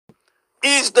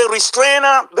is the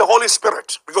restrainer, the Holy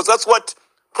Spirit, because that's what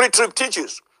pre-trib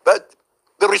teaches, that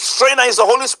the restrainer is the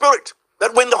Holy Spirit,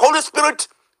 that when the Holy Spirit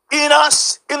in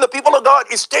us, in the people of God,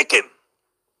 is taken,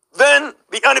 then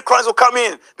the Antichrist will come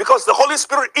in, because the Holy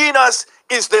Spirit in us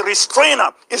is the restrainer,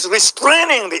 is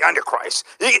restraining the Antichrist.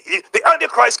 The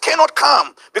Antichrist cannot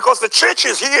come because the church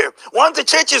is here. Once the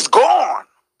church is gone,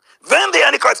 then the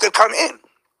Antichrist can come in,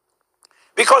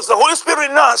 because the Holy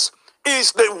Spirit in us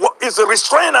is the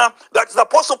restrainer that the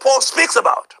Apostle Paul speaks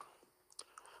about.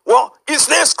 Well, is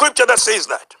there scripture that says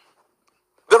that?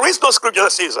 There is no scripture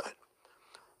that says that.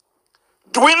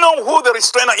 Do we know who the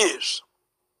restrainer is?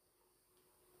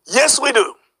 Yes, we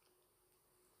do.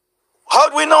 How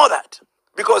do we know that?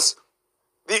 Because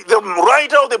the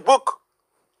writer of the book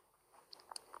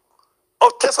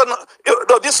of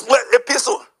this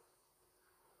epistle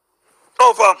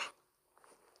of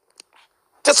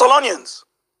Thessalonians,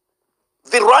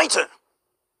 the writer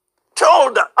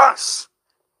told us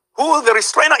who the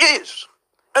restrainer is.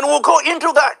 And we'll go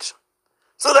into that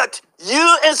so that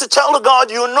you as a child of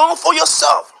God, you know for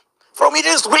yourself, from it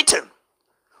is written,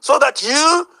 so that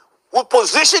you will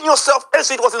position yourself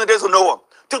as it was in the days of Noah,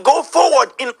 to go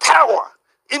forward in power,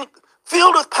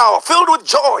 filled with power, filled with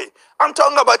joy. I'm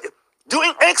talking about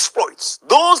doing exploits.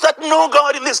 Those that know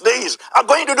God in these days are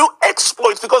going to do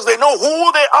exploits because they know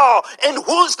who they are and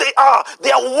whose they are.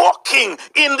 They are walking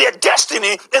in their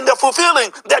destiny and they're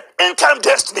fulfilling that end-time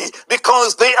destiny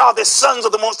because they are the sons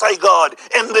of the Most High God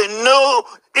and they know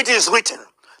it is written.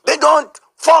 They don't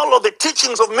follow the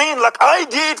teachings of men like I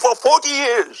did for 40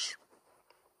 years.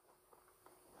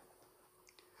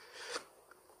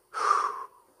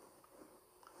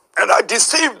 And I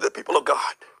deceived the people of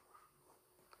God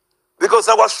because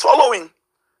I was following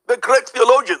the great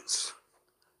theologians,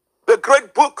 the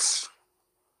great books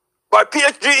by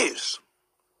PhDs.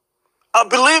 I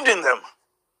believed in them.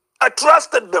 I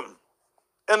trusted them,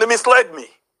 and they misled me.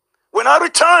 When I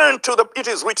returned to the it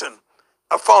is written,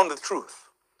 I found the truth.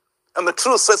 And the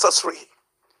truth sets us free.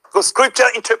 Because Scripture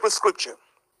interprets Scripture.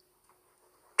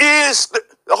 Is the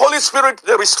Holy Spirit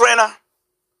the restrainer?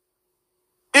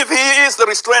 If he is the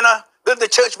restrainer, then the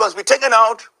church must be taken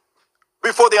out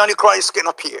before the Antichrist can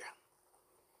appear.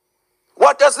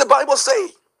 What does the Bible say?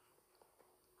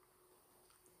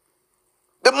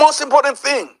 The most important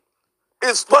thing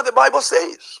is what the Bible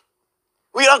says.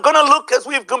 We are going to look, as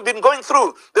we've been going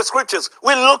through the scriptures,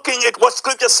 we're looking at what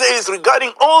Scripture says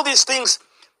regarding all these things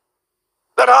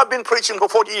that I've been preaching for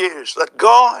 40 years, that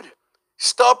God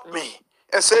stopped me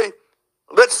and said,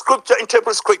 let Scripture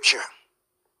interpret Scripture.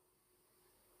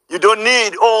 You don't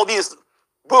need all these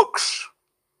books,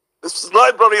 this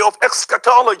library of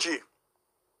eschatology,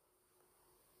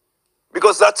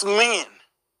 because that's mean.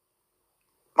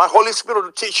 My Holy Spirit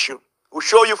will teach you, will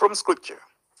show you from Scripture.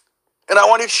 And I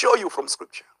want to show you from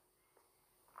Scripture.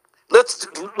 Let's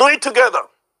read together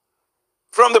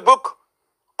from the book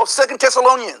of 2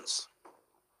 Thessalonians,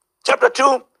 chapter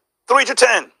 2, 3 to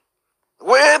 10,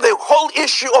 where the whole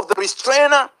issue of the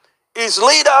restrainer is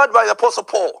laid out by the Apostle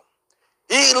Paul.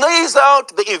 He lays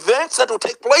out the events that will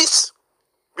take place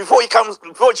before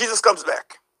Jesus comes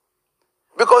back.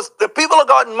 Because the people of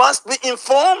God must be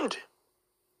informed,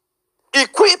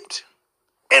 equipped,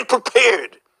 and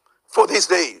prepared for these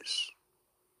days.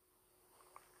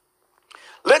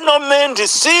 Let no man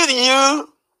deceive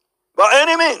you by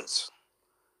any means.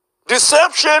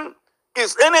 Deception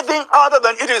is anything other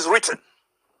than it is written.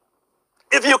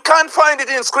 If you can't find it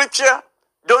in Scripture,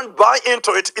 don't buy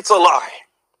into it. It's a lie.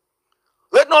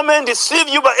 Let no man deceive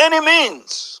you by any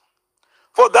means,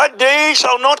 for that day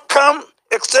shall not come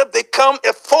except they come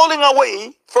a falling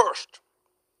away first,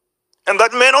 and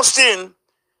that man of sin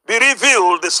be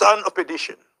revealed, the son of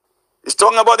perdition. He's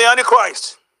talking about the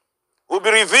Antichrist, who will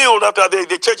be revealed after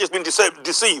the church has been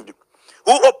deceived,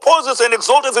 who opposes and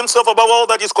exalteth himself above all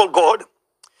that is called God,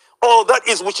 all that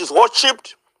is which is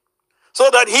worshipped, so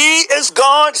that he as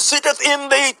God sitteth in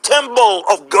the temple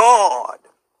of God,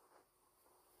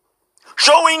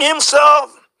 showing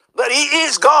himself that he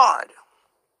is God.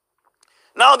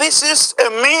 Now this is a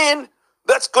man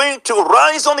that's going to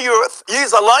rise on the earth. He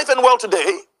is alive and well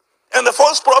today. And the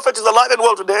false prophet is alive and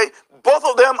well today. Both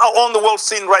of them are on the world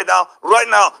scene right now. Right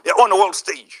now, they're on the world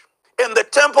stage. And the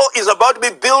temple is about to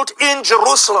be built in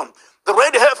Jerusalem. The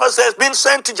red heifers has been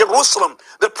sent to Jerusalem.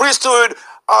 The priesthood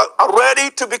are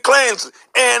ready to be cleansed.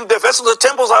 And the vessels of the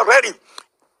temples are ready.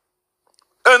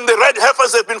 And the red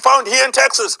heifers have been found here in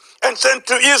Texas and sent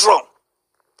to Israel.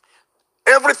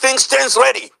 Everything stands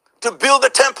ready to build the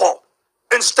temple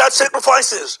and start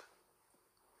sacrifices.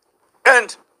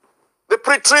 And The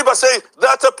pre-tribber say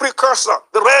that's a precursor.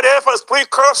 The red heifer is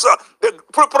precursor. The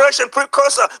preparation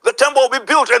precursor. The temple will be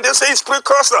built, and they say it's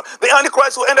precursor. The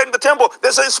Antichrist will enter in the temple. They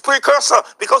say it's precursor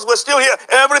because we're still here.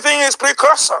 Everything is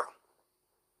precursor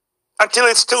until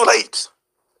it's too late.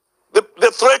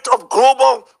 The threat of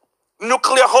global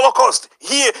nuclear holocaust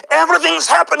here, everything is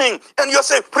happening, and you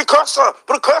say precursor,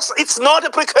 precursor. It's not a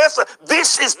precursor.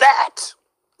 This is that.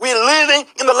 We're living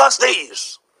in the last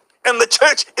days, and the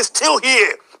church is still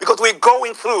here because we're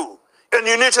going through, and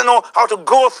you need to know how to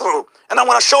go through. And I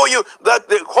want to show you that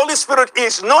the Holy Spirit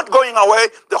is not going away.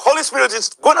 The Holy Spirit is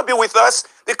going to be with us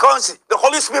because the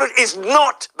Holy Spirit is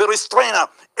not the restrainer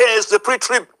as the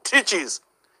pre-trib teaches.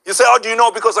 You say, how do you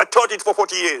know? Because I taught it for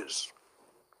 40 years.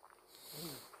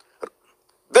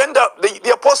 Then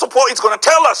the Apostle Paul is going to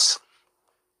tell us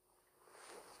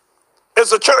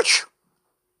as a church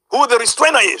who the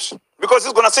restrainer is, because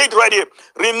he's going to say it right here.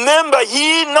 Remember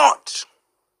ye not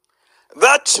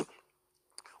that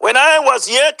when I was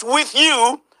yet with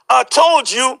you, I told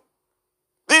you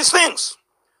these things.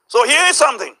 So here is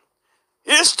something.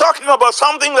 He's talking about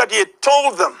something that he had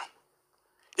told them.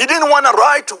 He didn't want to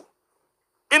write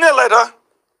in a letter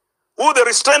who the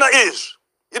restrainer is.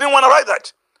 He didn't want to write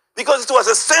that because it was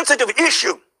a sensitive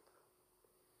issue,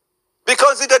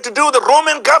 because it had to do with the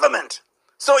Roman government.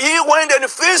 So he went and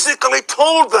physically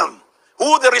told them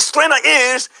who the restrainer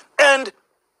is, and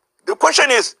the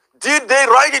question is, did they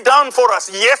write it down for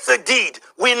us? Yes, they did.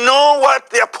 We know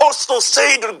what the apostles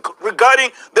said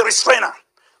regarding the restrainer.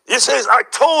 He says, I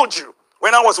told you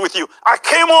when I was with you. I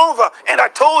came over and I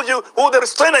told you who the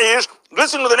restrainer is.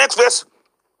 Listen to the next verse.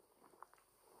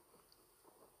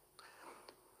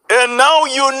 And now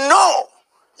you know.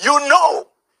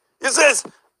 He says,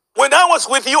 when I was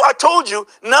with you, I told you.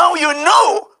 Now you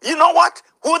know what?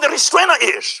 Who the restrainer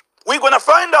is. We're going to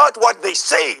find out what they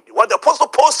said, what the Apostle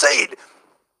Paul said.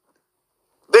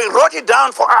 They wrote it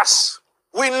down for us.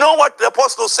 We know what the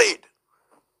apostles said.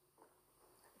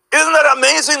 Isn't that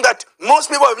amazing that most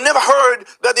people have never heard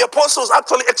that the apostles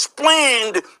actually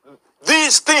explained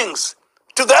these things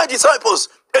to their disciples,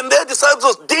 and their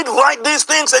disciples did write these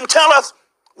things and tell us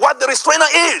what the restrainer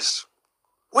is.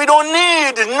 We don't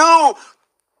need new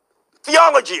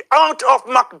theology out of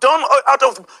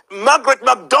Margaret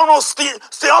MacDonald's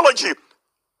theology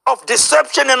of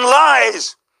deception and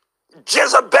lies.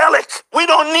 Jezebelic. We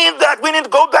don't need that. We need to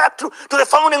go back to the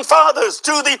founding fathers,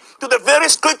 to the very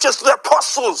scriptures, to the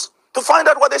apostles, to find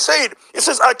out what they said. It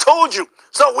says, I told you.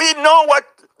 So we know what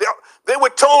they were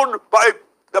told by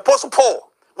the Apostle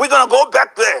Paul. We're going to go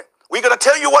back there. We're going to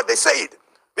tell you what they said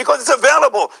because it's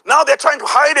available. Now they're trying to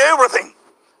hide everything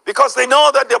because they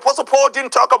know that the Apostle Paul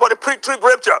didn't talk about a pre-trib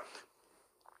rapture.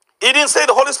 He didn't say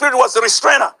the Holy Spirit was the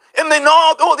restrainer. And they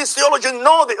know, all these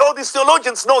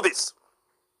theologians know this.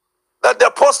 That the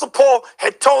Apostle Paul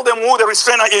had told them who the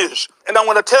restrainer is. And I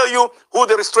want to tell you who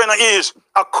the restrainer is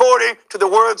according to the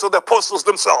words of the apostles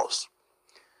themselves.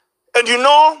 And you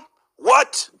know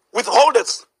what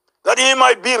withholdeth, that he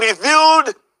might be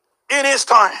revealed in his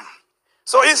time.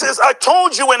 So he says, I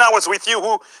told you when I was with you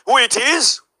who it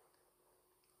is.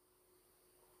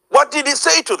 What did he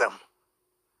say to them?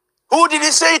 Who did he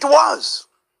say it was?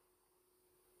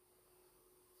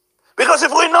 Because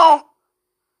if we know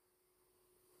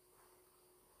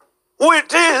who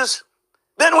it is,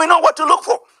 then we know what to look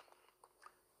for.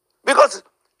 Because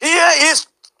here he's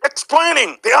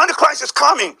explaining the Antichrist is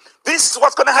coming. This is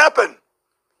what's going to happen.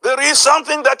 There is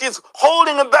something that is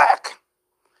holding him back.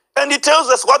 And he tells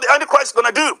us what the Antichrist is going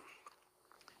to do.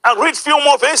 I'll read a few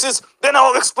more verses, then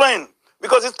I'll explain,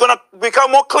 because it's going to become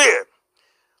more clear.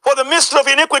 For the mystery of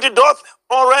iniquity doth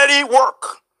already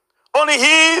work. Only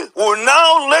he who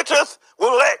now letteth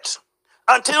will let,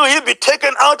 until he be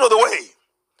taken out of the way.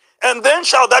 And then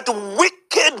shall that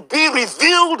wicked be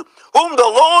revealed, whom the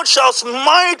Lord shall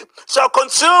smite, shall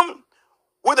consume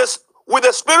with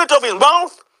the spirit of his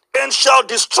mouth, and shall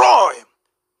destroy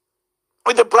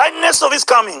with the brightness of his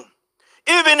coming.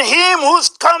 Even him whose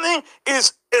coming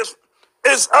is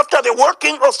after the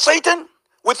working of Satan,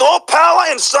 with all power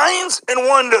and signs and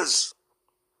wonders.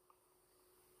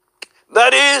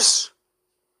 That is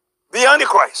the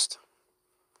Antichrist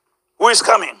who is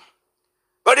coming.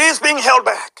 But he is being held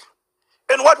back.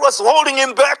 And what was holding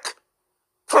him back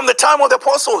from the time of the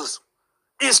apostles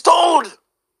is told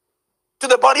to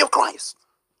the body of Christ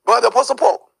by the Apostle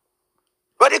Paul.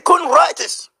 But he couldn't write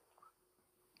it.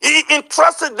 He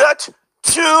entrusted that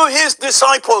to his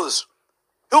disciples,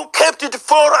 who kept it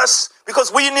for us,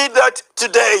 because we need that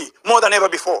today more than ever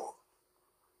before.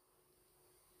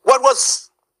 What was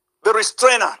the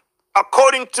restrainer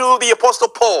according to the Apostle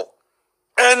Paul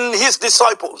and his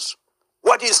disciples?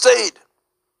 What he said.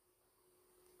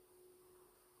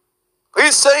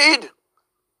 He said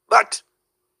that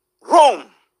Rome,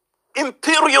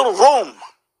 imperial Rome,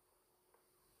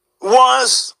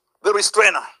 was the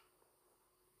restrainer.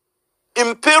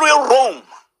 Imperial Rome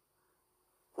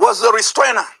was the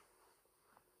restrainer,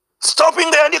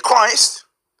 stopping the Antichrist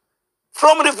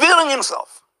from revealing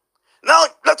himself. Now,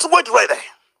 let's wait right there.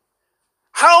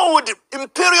 How would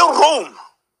imperial Rome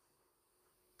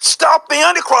stop the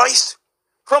Antichrist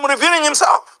from revealing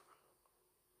himself?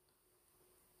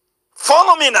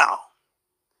 Follow me now.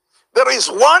 There is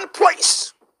one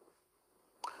place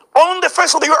on the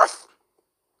face of the earth,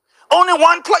 only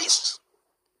one place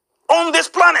on this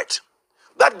planet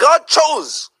that God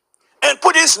chose and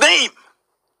put his name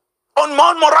on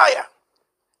Mount Moriah.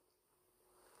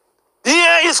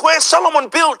 Here is where Solomon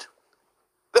built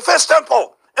the first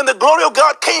temple and the glory of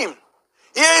God came.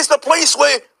 Here is the place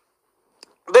where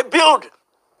they built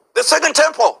the second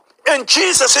temple, and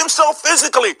Jesus himself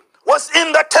physically was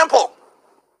in that temple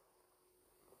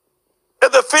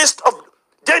at the feast of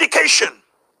dedication,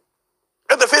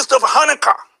 at the feast of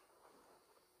Hanukkah.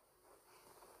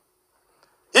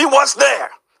 He was there,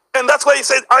 and that's why he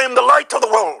said, I am the light of the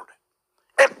world.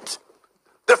 At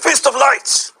the feast of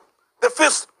lights, the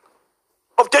feast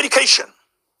of dedication,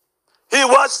 he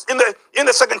was in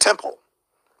the second temple.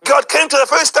 God came to the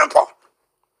first temple.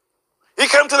 He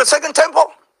came to the second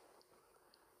temple.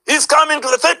 He's coming to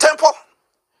the third temple.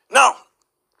 Now,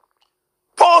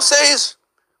 Paul says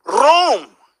Rome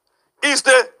is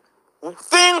the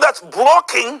thing that's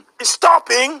blocking, is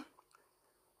stopping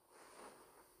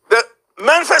the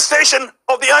manifestation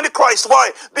of the Antichrist.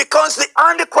 Why? Because the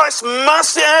Antichrist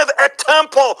must have a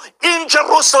temple in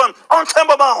Jerusalem on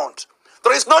Temple Mount.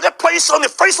 There is not a place on the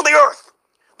face of the earth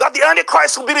that the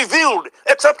Antichrist will be revealed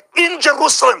except in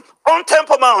Jerusalem, on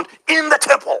Temple Mount, in the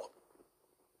temple.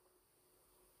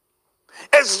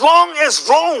 As long as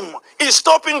Rome is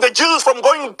stopping the Jews from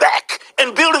going back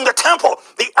and building the temple,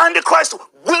 the Antichrist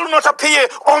will not appear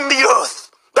on the earth.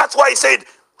 That's why he said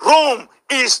Rome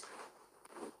is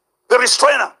the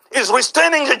restrainer, is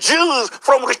restraining the Jews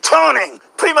from returning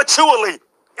prematurely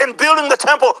and building the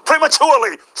temple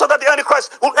prematurely so that the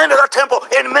Antichrist will enter that temple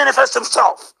and manifest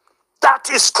himself. That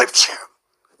is scripture.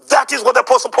 That is what the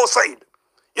Apostle Paul said.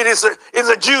 It is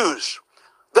the Jews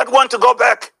that want to go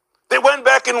back. They went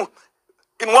back in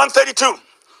 132.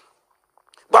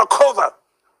 Bar Kokhba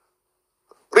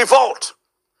revolt.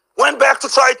 Went back to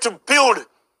try to build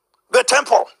the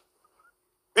temple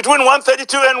between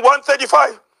 132 and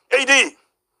 135 AD.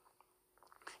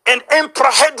 And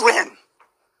Emperor Hadrian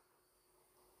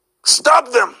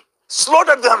stopped them,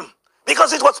 slaughtered them,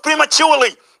 because it was prematurely,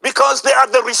 because they are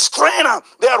the restrainer.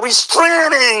 They are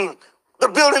restraining the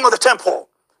building of the temple.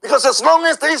 Because as long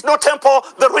as there is no temple,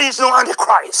 there is no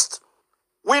Antichrist.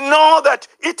 We know that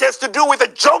it has to do with a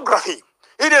geography.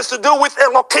 It has to do with a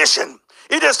location.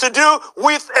 It has to do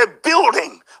with a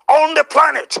building on the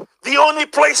planet. The only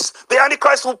place the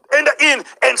Antichrist will enter in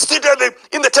and sit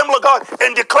in the temple of God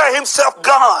and declare himself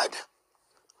God.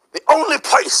 The only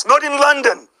place, not in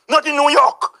London, not in New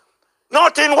York,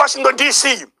 not in Washington,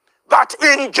 D.C., but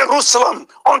in Jerusalem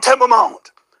on Temple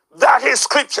Mount. That is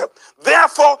scripture.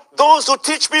 Therefore, those who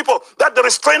teach people that the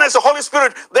restrainer is the Holy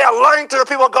Spirit, they are lying to the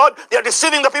people of God. They are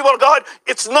deceiving the people of God.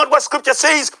 It's not what scripture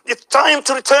says. It's time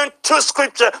to return to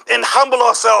scripture and humble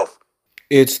ourselves.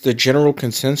 It's the general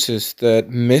consensus that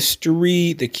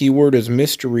mystery, the key word is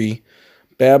mystery,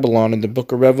 Babylon in the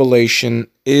book of Revelation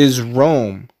is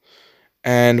Rome.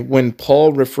 And when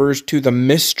Paul refers to the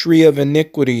mystery of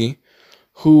iniquity,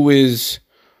 who is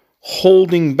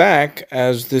holding back,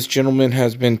 as this gentleman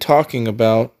has been talking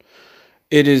about,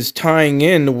 it is tying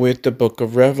in with the book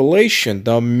of Revelation,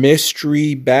 the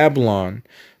mystery Babylon.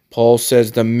 Paul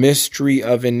says the mystery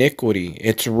of iniquity.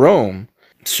 It's Rome.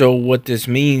 So what this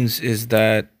means is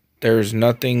that there's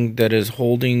nothing that is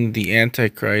holding the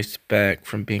Antichrist back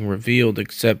from being revealed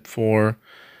except for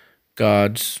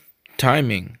God's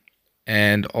timing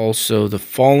and also the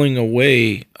falling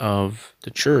away of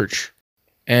the church.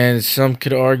 And some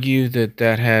could argue that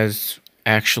that has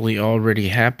actually already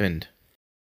happened.